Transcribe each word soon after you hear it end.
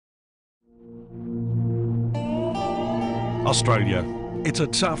Australia, it's a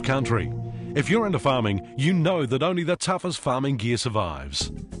tough country. If you're into farming, you know that only the toughest farming gear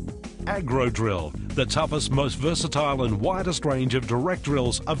survives. AgrowDrill, the toughest, most versatile and widest range of direct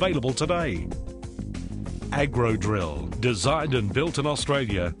drills available today. AgrowDrill, designed and built in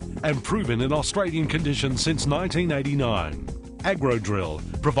Australia and proven in Australian conditions since 1989.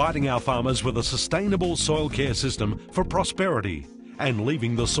 AgrowDrill, providing our farmers with a sustainable soil care system for prosperity and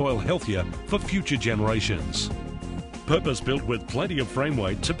leaving the soil healthier for future generations. Purpose-built with plenty of frame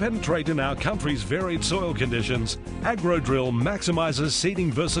weight to penetrate in our country's varied soil conditions, AgrowDrill maximises seeding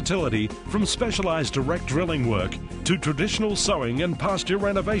versatility from specialised direct drilling work to traditional sowing and pasture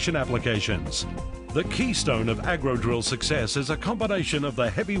renovation applications. The keystone of AgrowDrill's success is a combination of the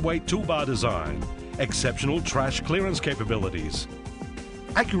heavyweight toolbar design, exceptional trash clearance capabilities,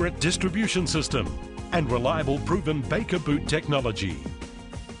 accurate distribution system, and reliable proven Baker boot technology.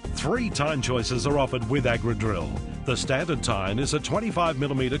 3 tine choices are offered with AgrowDrill. The standard tine is a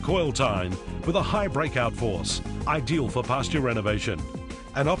 25mm coil tine with a high breakout force, ideal for pasture renovation.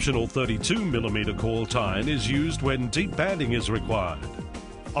 An optional 32mm coil tine is used when deep banding is required.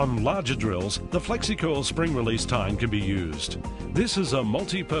 On larger drills, the flexi coil spring release tine can be used. This is a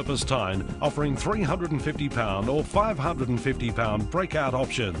multi-purpose tine offering 350-pound or 550-pound breakout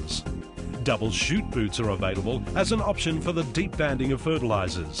options. Double chute boots are available as an option for the deep banding of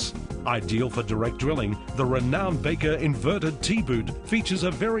fertilizers. Ideal for direct drilling, the renowned Baker inverted T-boot features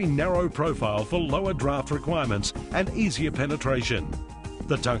a very narrow profile for lower draft requirements and easier penetration.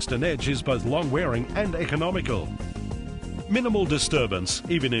 The tungsten edge is both long-wearing and economical. Minimal disturbance,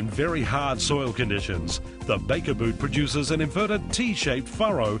 even in very hard soil conditions. The Baker boot produces an inverted T-shaped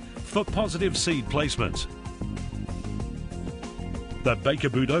furrow for positive seed placement. The Baker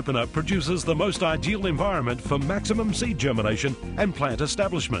boot opener produces the most ideal environment for maximum seed germination and plant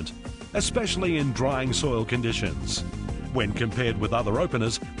establishment, especially in drying soil conditions. When compared with other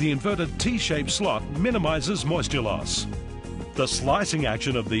openers, the inverted T-shaped slot minimises moisture loss. The slicing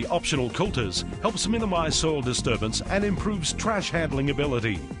action of the optional coulters helps minimise soil disturbance and improves trash handling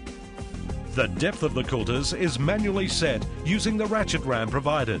ability. The depth of the coulters is manually set using the ratchet ram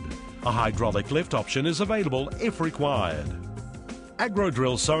provided. A hydraulic lift option is available if required.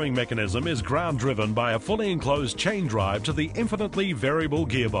 AgrowDrill sowing mechanism is ground-driven by a fully enclosed chain drive to the infinitely variable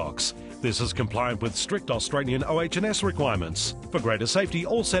gearbox. This is compliant with strict Australian OH&S requirements. For greater safety,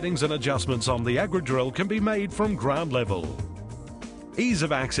 all settings and adjustments on the AgrowDrill can be made from ground level. Ease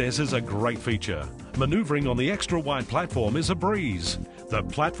of access is a great feature. Manoeuvring on the extra wide platform is a breeze. The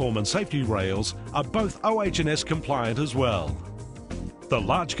platform and safety rails are both OH&S compliant as well. The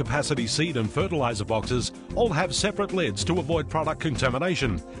large capacity seed and fertiliser boxes all have separate lids to avoid product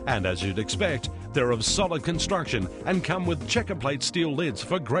contamination, and as you'd expect, they're of solid construction and come with checker plate steel lids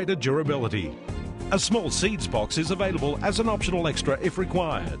for greater durability. A small seeds box is available as an optional extra if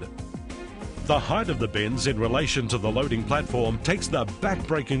required. The height of the bins in relation to the loading platform takes the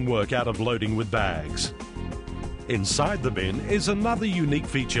back-breaking work out of loading with bags. Inside the bin is another unique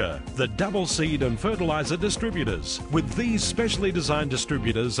feature, the double seed and fertiliser distributors. With these specially designed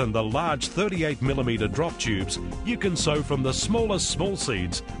distributors and the large 38mm drop tubes, you can sow from the smallest small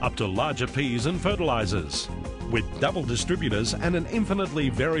seeds up to larger peas and fertilisers. With double distributors and an infinitely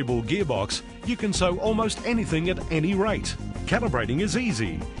variable gearbox, you can sow almost anything at any rate. Calibrating is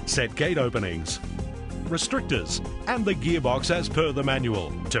easy. Set gate openings, restrictors, and the gearbox as per the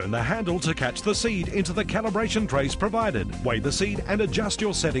manual. Turn the handle to catch the seed into the calibration trace provided. Weigh the seed and adjust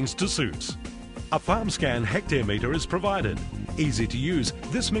your settings to suit. A farm scan hectare meter is provided. Easy to use,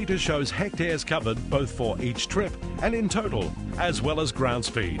 this meter shows hectares covered both for each trip and in total, as well as ground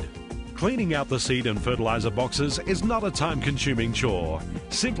speed. Cleaning out the seed and fertiliser boxes is not a time-consuming chore.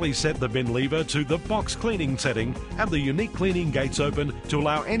 Simply set the bin lever to the box cleaning setting and the unique cleaning gates open to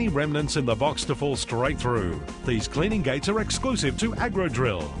allow any remnants in the box to fall straight through. These cleaning gates are exclusive to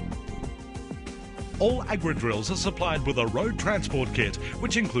AgrowDrill. All AgrowDrills are supplied with a road transport kit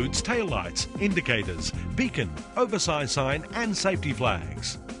which includes tail lights, indicators, beacon, oversized sign and safety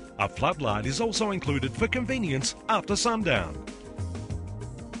flags. A floodlight is also included for convenience after sundown.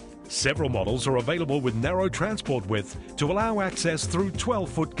 Several models are available with narrow transport width to allow access through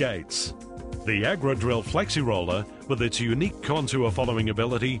 12-foot gates. The AgrowDrill Flexi Roller, with its unique contour following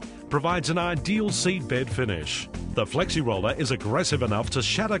ability, provides an ideal seed bed finish. The Flexi Roller is aggressive enough to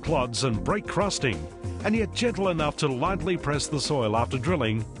shatter clods and break crusting, and yet gentle enough to lightly press the soil after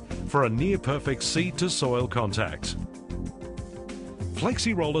drilling for a near-perfect seed-to-soil contact.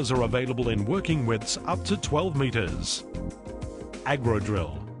 Flexi Rollers are available in working widths up to 12 metres.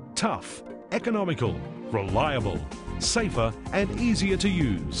 AgrowDrill. Tough, economical, reliable, safer and easier to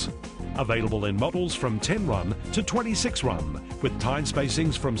use. Available in models from 10 run to 26 run, with tine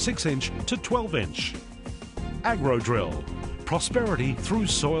spacings from 6 inch to 12 inch. AgrowDrill, prosperity through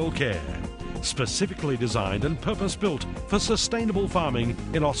soil care. Specifically designed and purpose-built for sustainable farming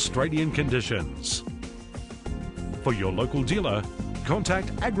in Australian conditions. For your local dealer,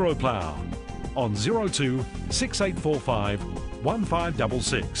 contact Agrowplow on 02 6845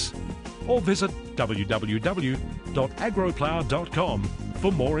 1566 or visit www.agroplow.com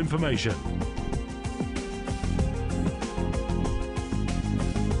for more information.